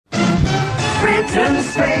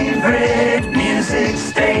Britain's favorite music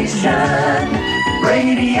station,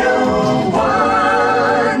 Radio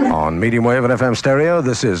 1. On medium wave and FM stereo,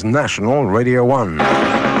 this is National Radio 1.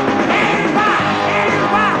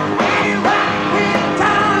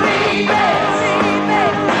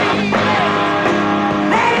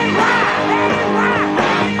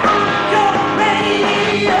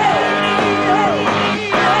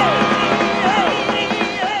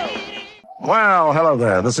 Well, hello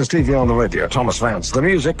there. This is TV on the radio. Thomas Vance, the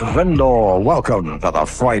music vendor. Welcome to the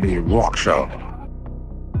Friday Rock Show,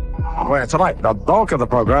 where tonight the bulk of the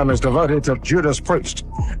program is devoted to Judas Priest.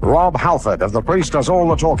 Rob Halford of The Priest does all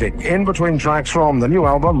the talking, in between tracks from the new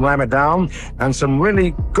album, Ram It Down, and some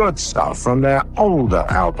really good stuff from their older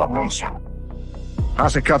albums.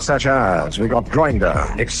 Classic cuts such as, we got Grinder,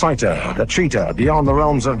 Exciter, The Cheetah, Beyond the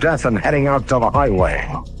Realms of Death, and Heading Out to the Highway.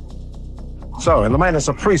 So, in the main, it's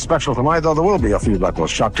a Priest special tonight, though there will be a few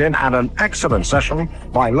locals chucked in, and an excellent session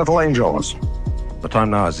by Little Angels. The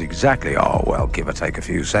time now is exactly, give or take a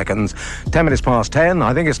few seconds, 10 minutes past 10.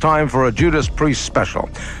 I think it's time for a Judas Priest special.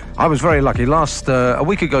 I was very lucky. A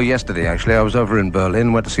week ago yesterday, actually, I was over in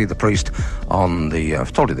Berlin, went to see the Priest on the,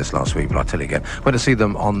 I've told you this last week, but I'll tell you again, went to see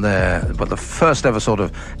them on the first ever sort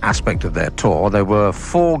of aspect of their tour. They were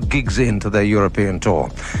 4 gigs into their European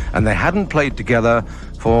tour, and they hadn't played together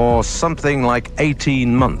for something like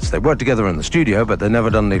 18 months. They worked together in the studio, but they'd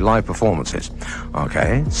never done any live performances.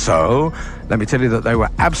 Okay, so let me tell you that they were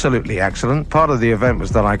absolutely excellent. Part of the event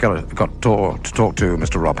was that I got to talk to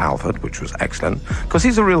Mr. Rob Halford, which was excellent, because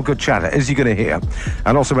he's a real good chatter, as you're going to hear,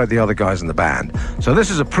 and also about the other guys in the band. So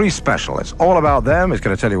this is a Priest special. It's all about them. It's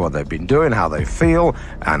going to tell you what they've been doing, how they feel,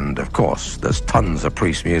 and of course, there's tons of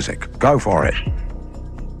Priest music. Go for it.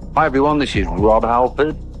 Hi everyone, this is Rob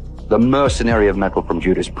Halford, the mercenary of metal from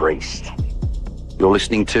Judas Priest. You're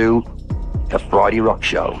listening to the Friday Rock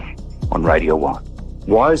Show on Radio 1.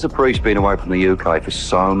 Why has the Priest been away from the UK for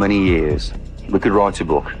so many years? We could write a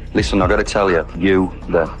book. Listen, I've got to tell you,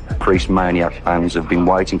 the Priest maniac fans, have been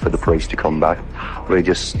waiting for the Priest to come back. We're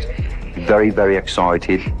just very, very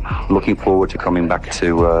excited, looking forward to coming back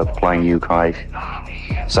to playing UK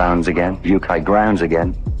sounds again, UK grounds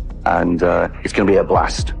again, and it's going to be a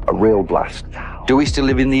blast, a real blast. Do we still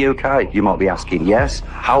live in the UK? You might be asking. Yes,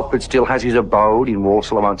 Halford still has his abode in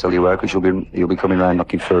Walsall. I won't tell you where, because you'll be coming around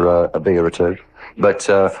looking for a beer or two. But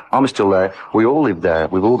I'm still there. We all live there.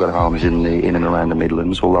 We've all got homes in and around the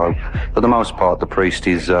Midlands. Although, for the most part, the Priest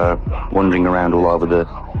is wandering around all over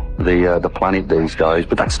the planet these days.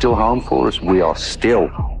 But that's still home for us. We are still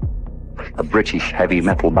a British heavy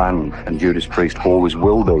metal band, and Judas Priest always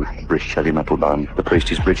will be a British heavy metal band. The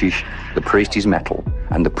Priest is British, the Priest is metal,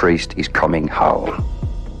 and the Priest is coming home.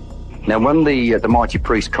 Now, when the mighty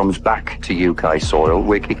Priest comes back to UK soil,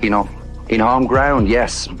 we're kicking off in home ground,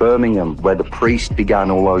 yes, Birmingham, where the Priest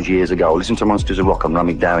began all those years ago. Listen to Monsters of Rock and Ram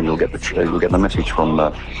It Down, you'll get the message from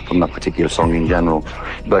that particular song in general.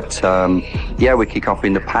 But we kick off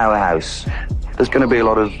in the Powerhouse. There's going to be a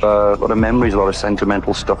lot of memories, a lot of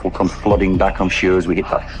sentimental stuff will come flooding back, I'm sure, as we hit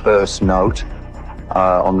that first note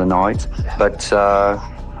on the night. But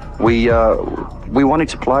we wanted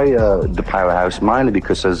to play the Powerhouse mainly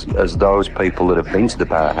because as those people that have been to the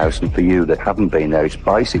Powerhouse, and for you that haven't been there, it's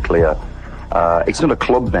basically it's not a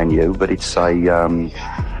club venue, but it's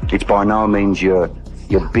by no means your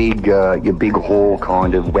big hall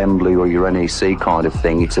kind of Wembley or your NEC kind of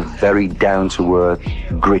thing. It's a very down-to-earth,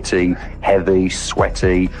 gritty, heavy,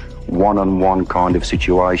 sweaty, one-on-one kind of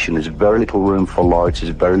situation. There's very little room for lights.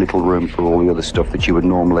 There's very little room for all the other stuff that you would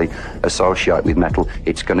normally associate with metal.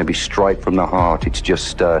 It's going to be straight from the heart. It's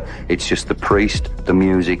just the Priest, the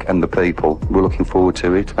music, and the people. We're looking forward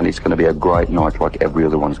to it, and it's going to be a great night like every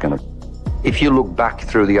other one's going to. If you look back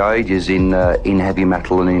through the ages in heavy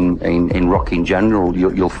metal and in rock in general,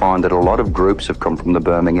 you'll find that a lot of groups have come from the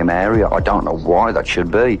Birmingham area. I don't know why that should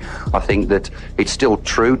be. I think that it's still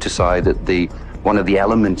true to say that one of the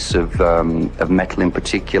elements of metal in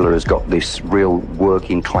particular has got this real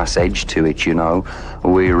working class edge to it, you know.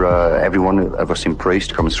 Every one of us in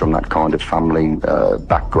Priest comes from that kind of family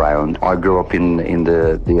background. I grew up in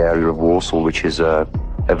the area of Walsall, which is a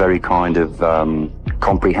very kind of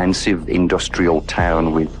comprehensive industrial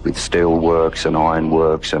town with steel works and iron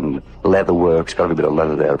works and leather works. Got a bit of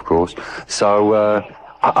leather there, of course. So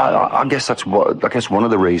I guess one of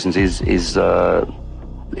the reasons is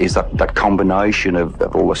that combination of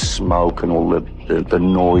all the smoke and all the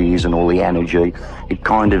noise and all the energy. It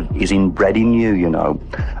kind of is inbred in you, you know.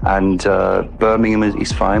 And Birmingham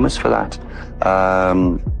is famous for that.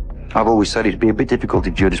 I've always said it'd be a bit difficult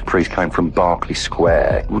if Judas Priest came from Berkeley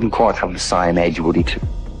Square. It wouldn't quite have the same edge, would it?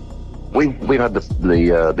 we've had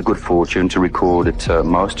the good fortune to record at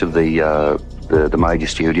most of the major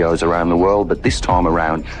studios around the world, but this time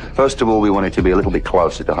around, first of all, we wanted to be a little bit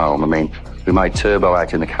closer to home. I mean, we made Turbo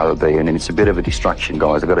out in the Caribbean, and it's a bit of a distraction,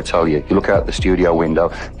 guys. I've got to tell you, you look out the studio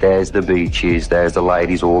window, there's the beaches, there's the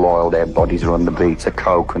ladies all oiled, their bodies are on the beach, the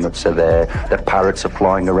coconuts are there, the parrots are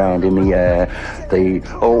flying around in the air,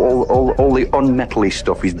 all the unmetally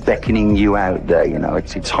stuff is beckoning you out there, you know.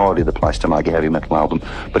 It's hardly the place to make a heavy metal album.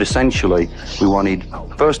 But essentially, we wanted,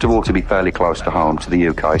 first of all, to be fairly close to home, to the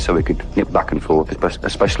UK, so we could nip back and forth,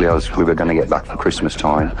 especially as we were going to get back for Christmas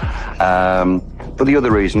time. But the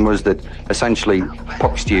other reason was that essentially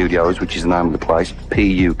Puck Studios, which is the name of the place,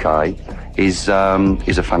 PUK, is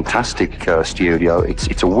a fantastic studio.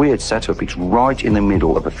 It's a weird setup. It's right in the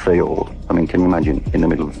middle of a field. I mean, can you imagine, in the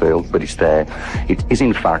middle of a field? But it's there. It is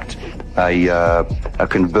in fact a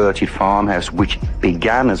converted farmhouse, which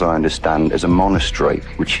began, as I understand, as a monastery,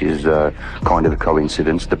 which is kind of a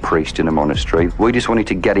coincidence, the priest in a monastery. We just wanted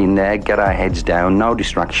to get in there, get our heads down, no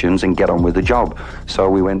distractions, and get on with the job. So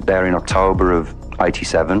we went there in October of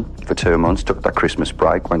 '87 for 2 months, took that Christmas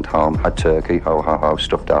break, went home, had turkey, ho, ho, ho,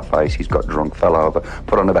 stuffed our faces, got drunk, fell over,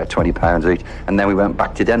 put on about 20 pounds each, and then we went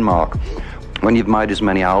back to Denmark. When you've made as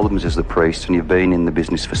many albums as the Priest and you've been in the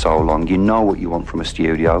business for so long, you know what you want from a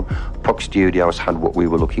studio. Puck Studios had what we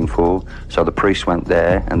were looking for, so the Priest went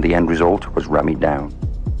there, and the end result was Ram It Down.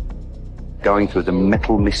 Going through the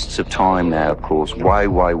metal mists of time now, of course,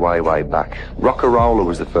 way back. Rock-A-Roller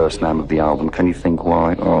was the first name of the album. Can you think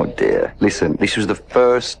why? Oh dear. Listen, this was the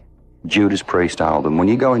first Judas Priest album. When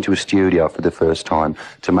you go into a studio for the first time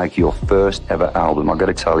to make your first ever album, I've got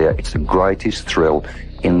to tell you, it's the greatest thrill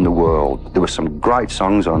in the world. There were some great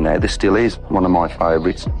songs on there. There still is. One of my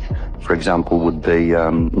favourites, for example, would be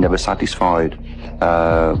Never Satisfied,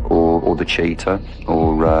 or The Cheetah,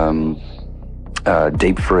 or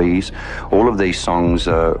Deep Freeze. All of these songs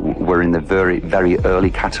were in the very early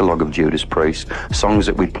catalogue of Judas Priest, songs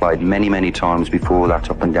that we'd played many times before that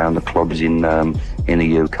up and down the clubs in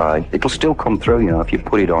the UK. It'll still come through, you know, if you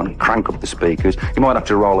put it on, crank up the speakers. You might have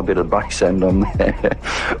to roll a bit of bass end on there,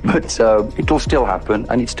 but it'll still happen,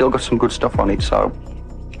 and it's still got some good stuff on it. So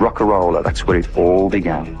Rock-A-Roller, that's where it all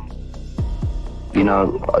began. You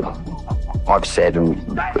know, I've said,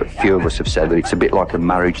 and a few of us have said, that it's a bit like a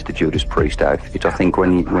marriage, the Judas Priest outfit. I think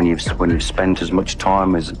when you've spent as much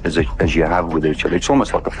time as you have with each other, it's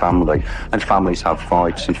almost like a family. And families have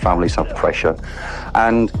fights, and families have pressure,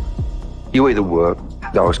 and you either work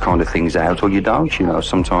those kind of things out or you don't. You know,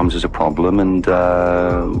 sometimes there's a problem, and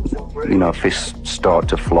you know, fists start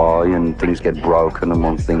to fly and things get broken, and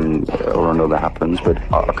one thing or another happens. But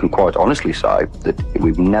I can quite honestly say that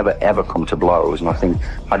we've never ever come to blows, and I think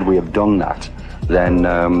had we have done that, then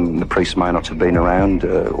the Priest may not have been around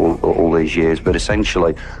all these years. But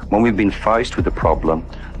essentially, when we've been faced with the problem,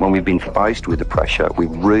 when we've been faced with the pressure,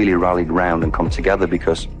 we've really rallied round and come together,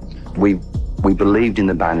 because we believed in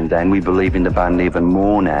the band then, we believe in the band even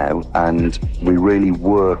more now, and we really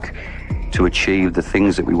work to achieve the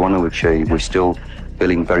things that we want to achieve. We're still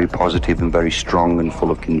feeling very positive and very strong and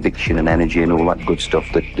full of conviction and energy and all that good stuff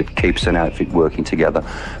that keeps an outfit working together.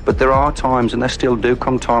 But there are times, and there still do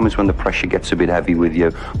come times, when the pressure gets a bit heavy with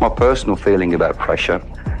you. My personal feeling about pressure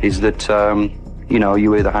is that you know,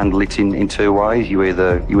 you either handle it in two ways. You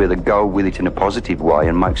either go with it in a positive way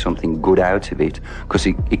and make something good out of it, because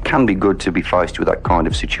it can be good to be faced with that kind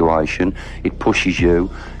of situation. It pushes you.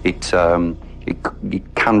 It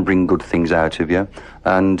can bring good things out of you,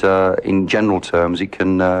 and in general terms, it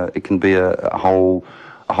can be a whole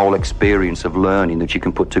experience of learning that you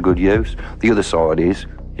can put to good use. The other side is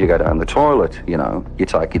you go down the toilet. You know, you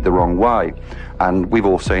take it the wrong way, and we've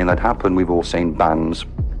all seen that happen. We've all seen bands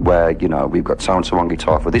where, you know, we've got so-and-so on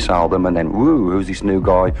guitar for this album, and then, woo, who's this new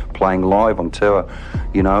guy playing live on tour,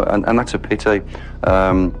 you know, and that's a pity.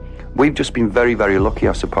 We've just been very lucky,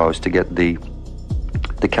 I suppose, to get the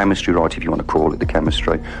chemistry right, if you want to call it the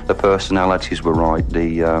chemistry. The personalities were right,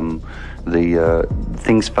 the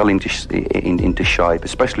things fell into shape,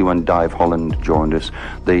 especially when Dave Holland joined us.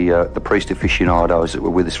 The Priest aficionados that were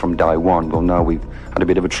with us from day one will know we've had a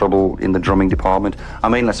bit of a trouble in the drumming department. I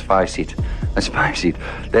mean, let's face it,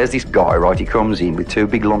 there's this guy, right, he comes in with two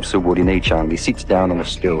big lumps of wood in each hand, he sits down on a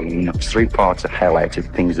stool and he knocks 3 parts of hell out of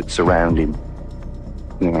things that surround him.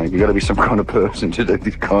 You know, you've got to be some kind of person to do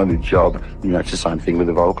this kind of job. You know, it's the same thing with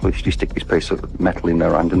the vocalist. You stick this piece of metal in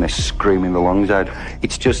their hand and they're screaming the lungs out.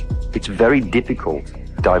 It's very difficult.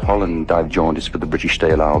 Dave Holland and Dave joined us for the British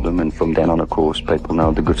Steel album, and from then on, of course, people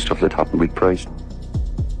know the good stuff that happened with Priest.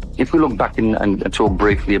 if we look back and talk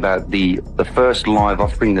briefly about the first live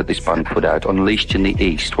offering that this band put out, Unleashed in the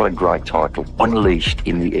East, what a great title, Unleashed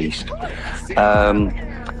in the East.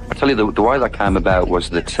 I tell you, the way that came about was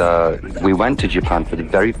that we went to Japan for the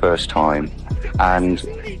very first time, and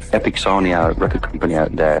Epic Sony, our record company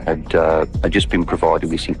out there, had just been provided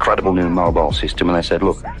this incredible new mobile system, and they said,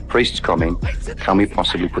 look, Priest's coming, can we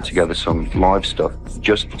possibly put together some live stuff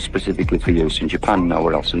just specifically for use in Japan,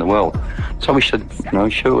 nowhere else in the world? So we said,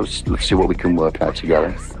 sure, let's see what we can work out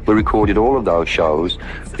together. We recorded all of those shows.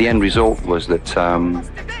 The end result was that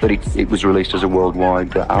it was released as a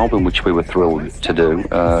worldwide album, which we were thrilled to do.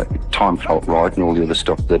 Time felt right and all the other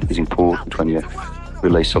stuff that is important when you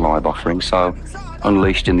release a live offering. So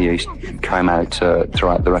Unleashed in the East came out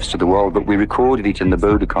throughout the rest of the world, but we recorded it in the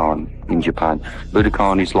Budokan in Japan.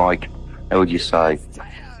 Budokan is like, how would you say,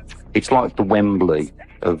 it's like the Wembley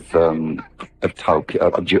of Tokyo,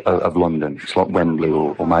 of London. It's like Wembley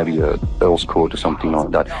or maybe Earl's Court or something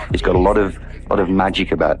like that. It's got a lot of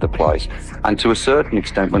magic about the place. And to a certain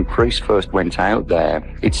extent, when Priest first went out there,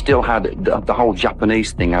 it still had the whole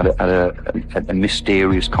Japanese thing had a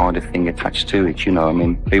mysterious kind of thing attached to it. You know, I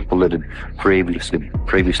mean, people that had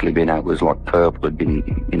previously been out was like Purple had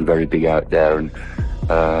been very big out there, and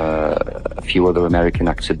a few other American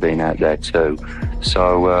acts had been out there too.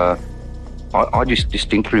 So I just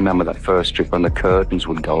distinctly remember that first trip when the curtains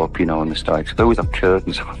would go up, you know, on the stage. There always have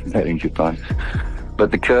curtains there in Japan.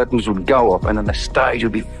 But the curtains would go up and then the stage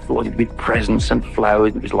would be flooded with presents and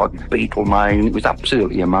flowers. It was like Beatlemania. It was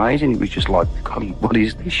absolutely amazing. It was just like, God, what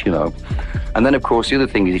is this, you know? And then, of course, the other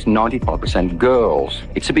thing is it's 95% girls.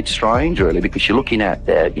 It's a bit strange, really, because you're looking out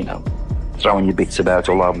there, you know, throwing your bits about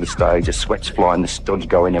all over the stage, the sweat's flying, the studs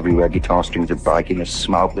going everywhere, guitar strings are breaking, there's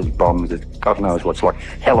smoke, there's bombs, there's God knows what's like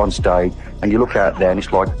hell on stage. And you look out there and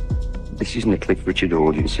it's like, this isn't a Cliff Richard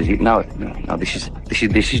audience, is it? No, this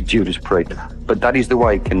is Judas Priest. But that is the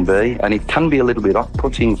way it can be, and it can be a little bit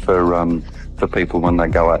off-putting for people when they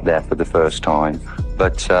go out there for the first time.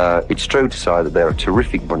 But it's true to say that they're a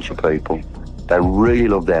terrific bunch of people. They really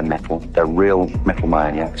love their metal. They're real metal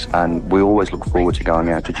maniacs, and we always look forward to going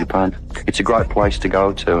out to Japan. It's a great place to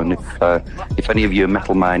go to, and if any of you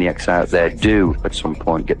metal maniacs out there do at some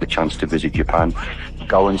point get the chance to visit Japan,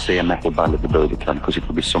 go and see a metal band at the Budokan, because it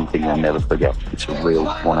will be something you'll never forget. It's a real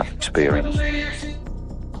one-off experience.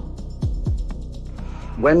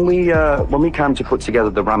 When we came to put together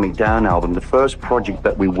the Ram It Down album, the first project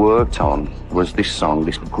that we worked on was this song,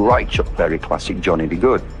 this great Chuck Berry classic, Johnny B.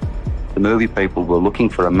 Goode. The movie people were looking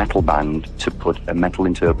for a metal band to put a metal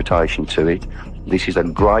interpretation to it. This is a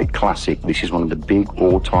great classic. This is one of the big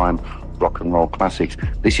all-time rock and roll classics.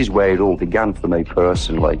 This is where it all began for me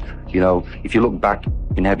personally. You know, if you look back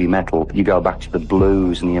in heavy metal, you go back to the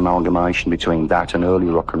blues and the amalgamation between that and early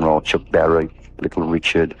rock and roll, Chuck Berry, Little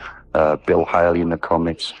Richard, Bill Haley and the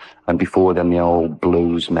Comets, and before them the old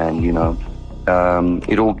blues men, you know.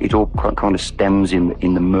 It all kind of stems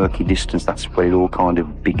in the murky distance. That's where it all kind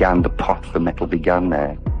of began. The pot for metal began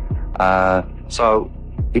there. So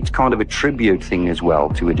it's kind of a tribute thing as well,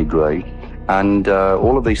 to a degree. And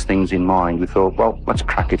all of these things in mind, we thought, well, let's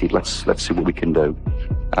crack at it. Let's see what we can do.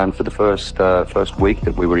 And for the first week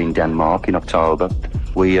that we were in Denmark in October,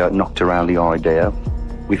 we knocked around the idea.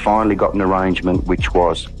 We finally got an arrangement which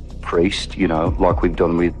was Priest, you know, like we've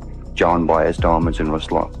done with John Baez, Diamonds and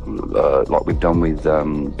Rust, like we've done with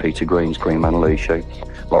Peter Green's Green Man Alicia,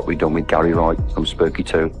 like we've done with Gary Wright from Spooky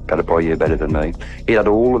 2, Better By You, Better Than Me. It had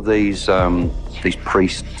all of these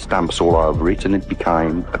Priest stamps all over it, and it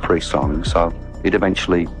became a Priest song. So it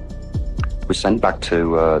eventually was sent back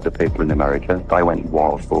to the people in America. They went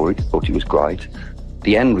wild for it, thought it was great.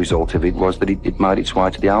 The end result of it was that it made its way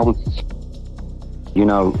to the album. You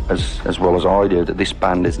know as well as I do that this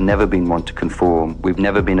band has never been one to conform. We've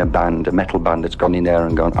never been a metal band that's gone in there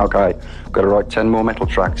and gone, okay, I've got to write 10 more metal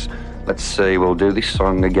tracks. Let's see, we'll do this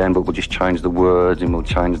song again, but we'll just change the words and we'll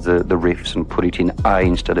change the riffs and put it in A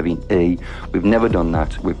instead of in E. We've never done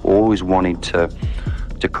that. We've always wanted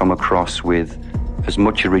to come across with as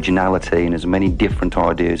much originality and as many different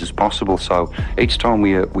ideas as possible. So each time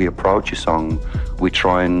we approach a song, we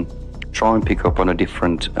try and pick up on a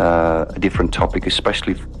different topic,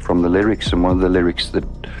 especially from the lyrics. And one of the lyrics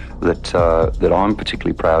that I'm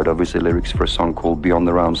particularly proud of is the lyrics for a song called Beyond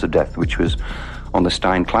the Realms of Death, which was on the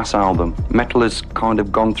Stained Class album. Metal has kind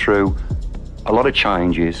of gone through a lot of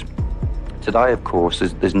changes. Today, of course,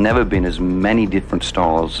 there's never been as many different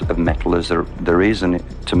styles of metal as there is, and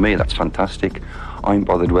to me, that's fantastic. I ain't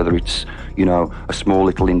bothered whether it's, you know, a small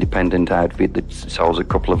little independent outfit that sells a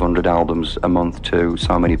couple of 100 albums a month to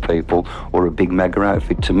so many people, or a big mega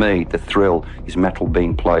outfit. To me, the thrill is metal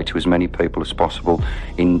being played to as many people as possible,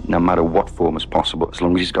 in no matter what form as possible, as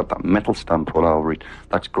long as it's got that metal stamp all over it.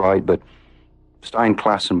 That's great. But Stay in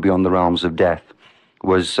Class and Beyond the Realms of Death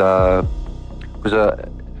was a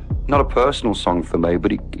not a personal song for me,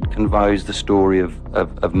 but it conveys the story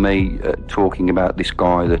of me talking about this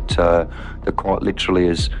guy that quite literally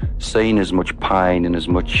has seen as much pain and as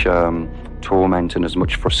much torment and as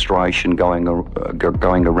much frustration going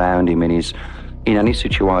around him in any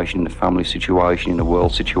situation, in a family situation, in a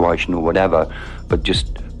world situation or whatever, but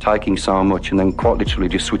just taking so much and then quite literally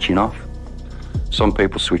just switching off. Some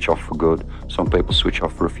people switch off for good, some people switch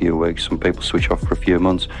off for a few weeks, some people switch off for a few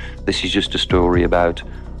months. This is just a story about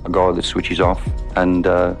a guy that switches off and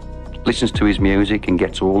listens to his music and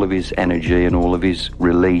gets all of his energy and all of his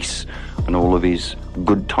release and all of his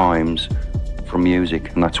good times from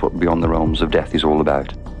music, and that's what Beyond the Realms of Death is all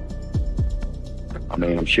about. I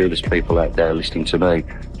mean, I'm sure there's people out there listening to me,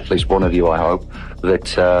 at least one of you I hope,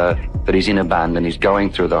 that is in a band and is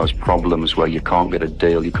going through those problems where you can't get a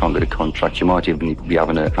deal, you can't get a contract, you might even be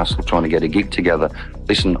having a hassle trying to get a gig together.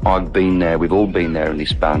 Listen, I've been there, we've all been there in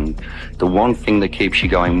this band. The one thing that keeps you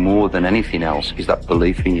going more than anything else is that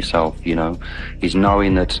belief in yourself, you know, is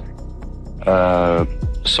knowing that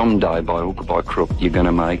someday, by hook or by crook, you're going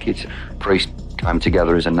to make it. Priest came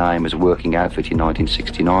together as a name, as a working outfit in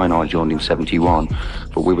 1969. I joined in 71,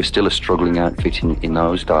 but we were still a struggling outfit in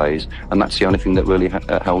those days, and that's the only thing that really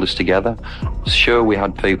held us together. Sure, we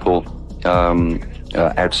had people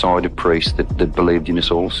outside of Priest that believed in us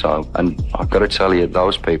also, and I've got to tell you,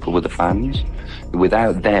 those people were the fans.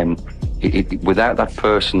 Without them, without that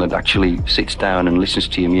person that actually sits down and listens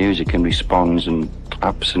to your music and responds and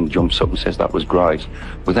claps and jumps up and says that was great,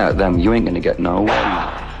 without them you ain't going to get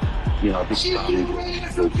nowhere. You know, this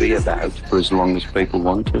band will be about for as long as people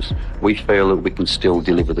want us. We feel that we can still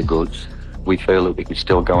deliver the goods. We feel that we can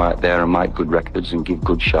still go out there and make good records and give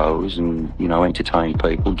good shows and, you know, entertain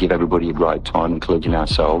people, give everybody a great time, including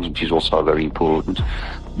ourselves, which is also very important.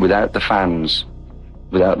 Without the fans,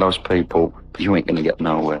 without those people, you ain't going to get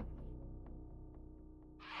nowhere.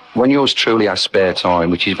 When yours truly has spare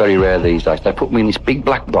time, which is very rare these days, they put me in this big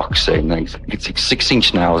black box scene. It's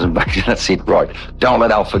 6-inch nails and back, that's it, right. Don't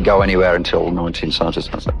let Halford go anywhere until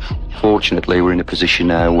 1970. Fortunately, we're in a position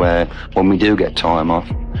now where when we do get time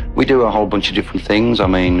off, we do a whole bunch of different things. I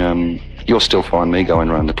mean, you'll still find me going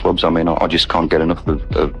around the clubs. I mean, I just can't get enough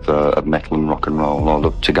of metal and rock and roll. I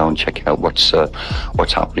love to go and check out what's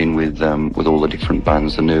happening with all the different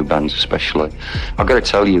bands, the new bands especially. I've got to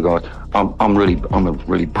tell you guys, I'm a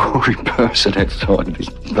really boring person outside of this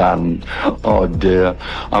band. Oh dear.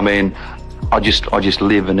 I mean, I just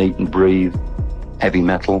live and eat and breathe heavy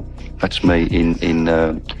metal. That's me in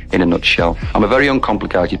a nutshell. I'm a very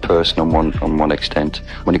uncomplicated person on one extent.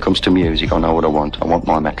 When it comes to music, I know what I want. I want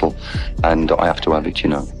my metal, and I have to have it. You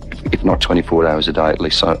know, if not 24 hours a day, at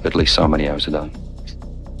least so many hours a day.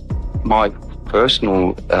 My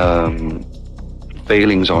personal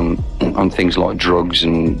feelings on things like drugs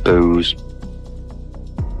and booze.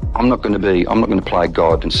 I'm not going to play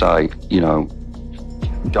God and say, you know,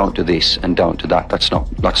 don't do this and don't do that. That's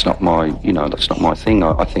not my thing.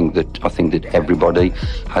 I think that everybody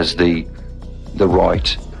has the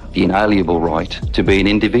right, the inalienable right to be an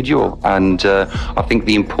individual, and I think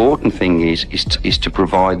the important thing is to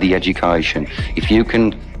provide the education. If you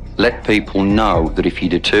can let people know that if you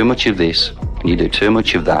do too much of this and you do too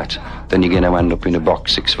much of that, then you're going to end up in a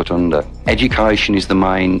box 6 foot under. Education is the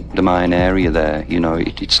main area there. You know,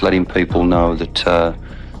 it's letting people know that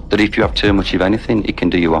if you have too much of anything, it can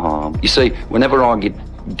do you a harm. You see, whenever I get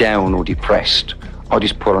down or depressed, I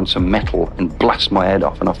just put on some metal and blast my head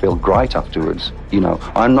off, and I feel great afterwards. You know,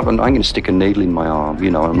 I'm going to stick a needle in my arm.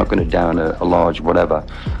 You know, I'm not going to down a large whatever.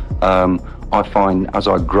 I find as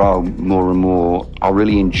I grow more and more, I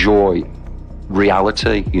really enjoy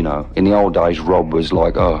reality. You know, in the old days, Rob was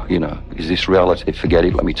like, oh, you know, is this reality? Forget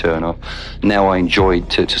it, let me turn off. Now I enjoy it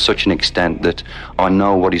to such an extent that I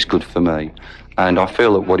know what is good for me. And I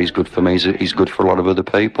feel that what is good for me is good for a lot of other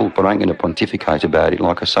people, but I ain't going to pontificate about it.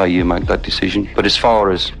 Like I say, you make that decision. But as far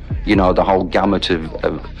as, you know, the whole gamut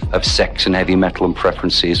of sex and heavy metal and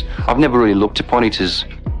preferences, I've never really looked upon it as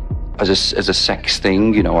a sex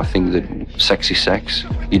thing. You know, I think that sex is sex.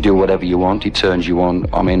 You do whatever you want, it turns you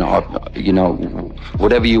on. I mean, you know,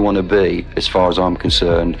 whatever you want to be, as far as I'm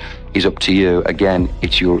concerned, is up to you. Again,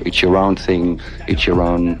 it's your own thing. It's your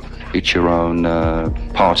own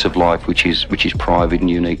part of life which is private and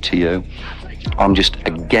unique to you. I'm just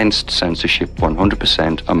against censorship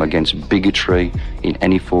 100%. I'm against bigotry in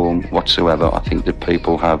any form whatsoever. I think that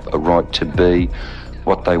people have a right to be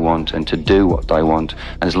what they want and to do what they want.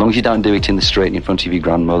 And as long as you don't do it in the street in front of your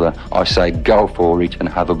grandmother, I say go for it and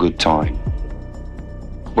have a good time.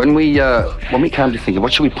 When we came to thinking,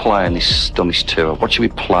 what should we play on this tour? What should we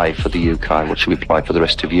play for the UK? What should we play for the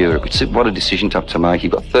rest of Europe? What a decision to have to make.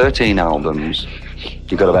 You've got 13 albums.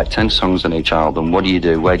 You've got about 10 songs on each album. What do you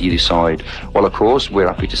do? Where do you decide? Well, of course, we're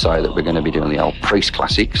happy to say that we're going to be doing the old Priest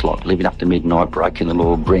classics, like Living After Midnight, Breaking the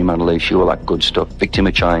Law, Bream and Alicia, all that good stuff, Victim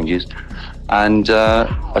of Changes, and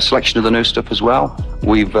a selection of the new stuff as well.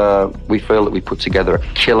 We feel that we put together a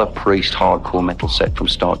killer Priest hardcore metal set from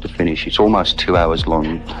start to finish. It's almost 2 hours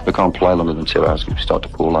long. We can't play longer than 2 hours if we start to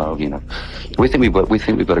fall out, you know. We think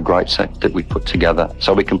we've got a great set that we put together,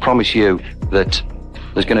 so we can promise you that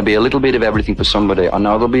there's going to be a little bit of everything for somebody. I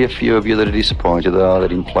know there'll be a few of you that are disappointed, they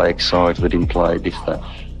didn't play Excite, they didn't play this, that.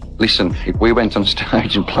 Listen, if we went on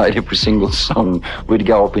stage and played every single song, we'd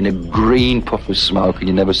go up in a green puff of smoke and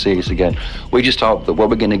you'd never see us again. We just hope that what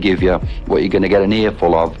we're going to give you, what you're going to get an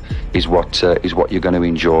earful of, is what you're going to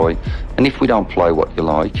enjoy. And if we don't play what you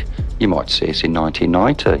like, you might see us in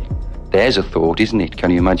 1990. There's a thought, isn't it?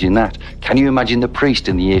 Can you imagine that? Can you imagine the Priest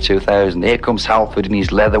in the year 2000? Here comes Halford in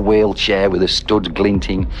his leather wheelchair with the studs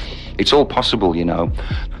glinting. It's all possible, you know.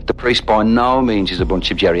 The Priest by no means is a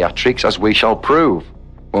bunch of geriatrics, as we shall prove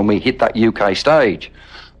when we hit that UK stage.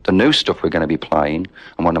 The new stuff we're going to be playing,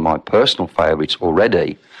 and one of my personal favourites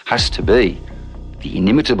already, has to be the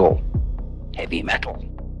inimitable heavy metal.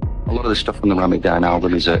 A lot of the stuff on the Ram It Down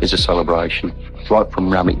album is a celebration. Right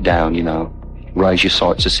from Ram It Down, you know, raise your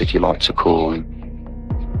sights, the city lights are calling.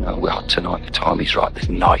 You know, we're hot tonight, the time is right, there's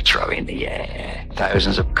nitro in the air,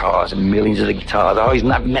 thousands of cars and millions of the guitars. Oh, isn't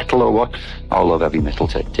that metal or what? I love heavy metal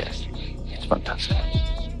to death. It's fantastic.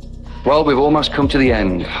 Well, we've almost come to the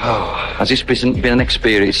end. Oh, has this been an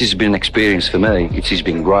experience? This has been an experience for me. It has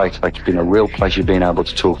been great. It's been a real pleasure being able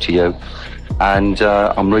to talk to you. And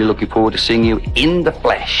I'm really looking forward to seeing you in the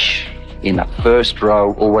flesh, in that first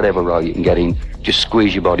row or whatever row you can get in. Just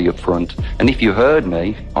squeeze your body up front. And if you heard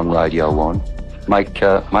me on Radio 1, make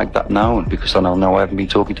that known, because I know I haven't been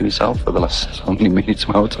talking to myself for the last so many minutes of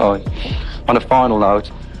my time. On a final note,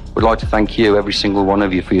 we'd like to thank you, every single one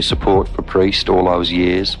of you, for your support for Priest all those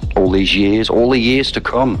years, all the years to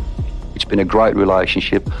come. It's been a great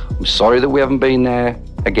relationship. I'm sorry that we haven't been there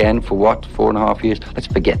again for 4.5 years. Let's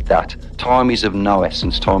forget that. Time is of no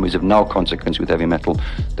essence. Time is of no consequence with heavy metal.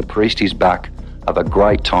 The Priest is back. Have a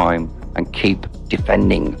great time and keep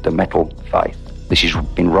defending the metal faith. This has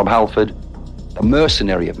been Rob Halford, the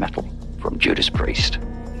mercenary of metal, from Judas Priest.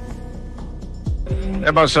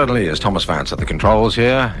 It most certainly is Thomas Vance at the controls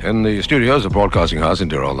here in the studios of Broadcasting House in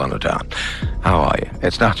dear old London town. How are you?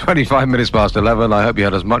 It's now 25 minutes past 11. I hope you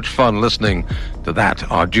had as much fun listening to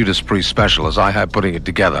that, our Judas Priest special, as I had putting it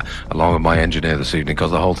together along with my engineer this evening,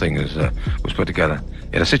 because the whole thing was put together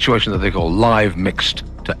in a situation that they call live mixed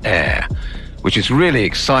to air, which is really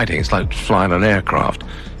exciting. It's like flying an aircraft.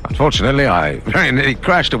 Unfortunately, I very nearly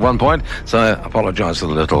crashed at one point, so I apologize for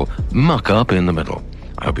the little muck-up in the middle.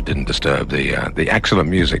 I hope it didn't disturb the excellent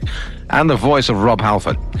music and the voice of Rob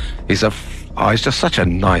Halford. He's just such a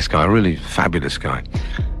nice guy, a really fabulous guy.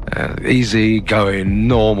 Easy going,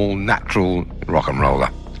 normal, natural rock and roller.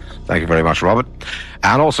 Thank you very much, Robert.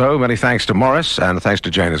 And also, many thanks to Morris, and thanks to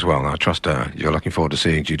Jane as well. Now, I trust you're looking forward to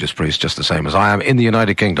seeing Judas Priest just the same as I am in the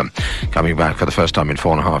United Kingdom, coming back for the first time in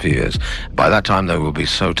 4.5 years. By that time, they will be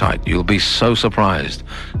so tight. You'll be so surprised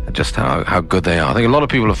at just how good they are. I think a lot of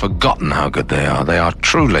people have forgotten how good they are. They are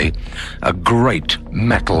truly a great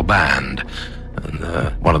metal band,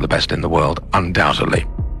 and one of the best in the world, undoubtedly.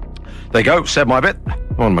 There you go, said my bit.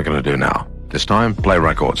 What am I going to do now? This time, play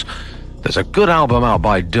records. There's a good album out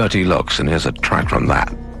by Dirty Looks, and here's a track from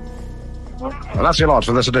that. Well, that's your lot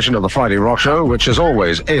for this edition of the Friday Rock Show, which, as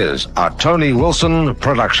always, is a Tony Wilson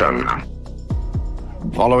production.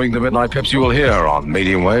 Following the Midnight Pips, you will hear on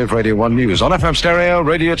Medium Wave Radio 1 News, on FM Stereo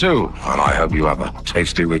Radio 2, and I hope you have a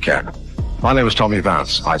tasty weekend. My name is Tommy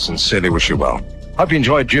Vance. I sincerely wish you well. Hope you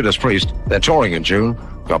enjoyed Judas Priest. They're touring in June.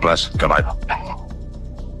 God bless. Good night.